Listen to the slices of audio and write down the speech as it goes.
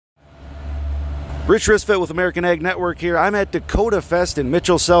Rich Ristvedt with American Ag Network here. I'm at Dakotafest in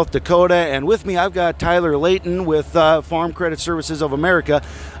Mitchell, South Dakota, and with me I've got Tyler Layton with Farm Credit Services of America.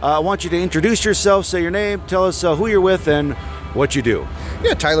 I want you to introduce yourself, say your name, tell us who you're with and what you do.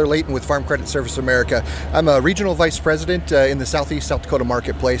 Yeah, Tyler Layton with Farm Credit Service America. I'm a regional vice president in the Southeast South Dakota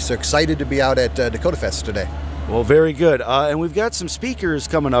marketplace. So excited to be out at Dakotafest today. Well, very good. And we've got some speakers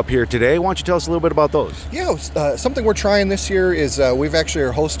coming up here today. Why don't you tell us a little bit about those? Yeah, something we're trying this year is we've actually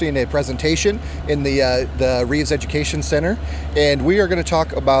are hosting a presentation in the Reeves Education Center, and we are going to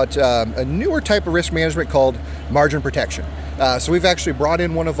talk about a newer type of risk management called margin protection. So we've actually brought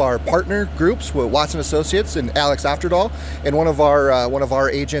in one of our partner groups, Watson Associates and Alex Afterdahl, and one of our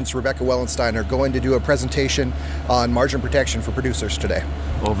agents, Rebecca Wellenstein, are going to do a presentation on margin protection for producers today.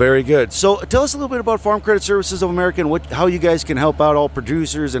 Well, very good. So tell us a little bit about Farm Credit Services of America and how you guys can help out all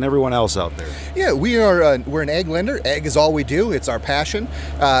producers and everyone else out there. Yeah, we're an ag lender. Ag is all we do. It's our passion.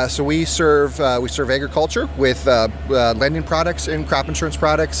 So we serve agriculture with lending products and crop insurance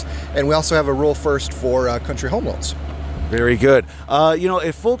products, and we also have a rule first for country home loans. Very good.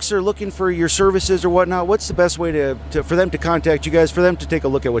 If folks are looking for your services or whatnot, what's the best way for them to contact you guys, for them to take a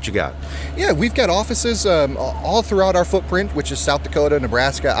look at what you got? Yeah, we've got offices all throughout our footprint, which is South Dakota,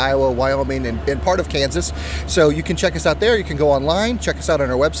 Nebraska, Iowa, Wyoming, and part of Kansas. So you can check us out there. You can go online, check us out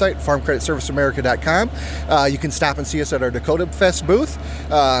on our website, farmcreditserviceamerica.com. You can stop and see us at our Dakotafest booth.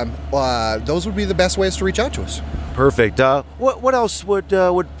 Those would be the best ways to reach out to us. Perfect. What else would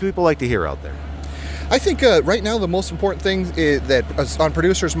people like to hear out there? I think right now the most important thing that is on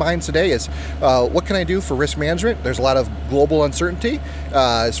producers' minds today is what can I do for risk management? There's a lot of global uncertainty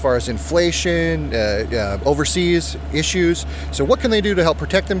as far as inflation, overseas issues. So what can they do to help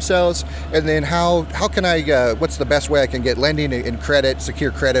protect themselves? And then how can I? What's the best way I can get lending and credit,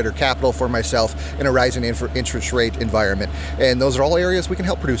 secure credit or capital for myself in a rising interest rate environment? And those are all areas we can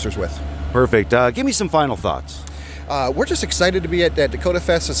help producers with. Perfect. Give me some final thoughts. We're just excited to be at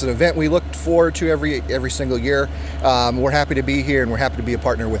Dakotafest. It's an event we look forward to every single year. We're happy to be here, and we're happy to be a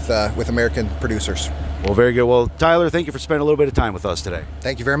partner with American producers. Well, very good. Well, Tyler, thank you for spending a little bit of time with us today.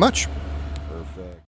 Thank you very much.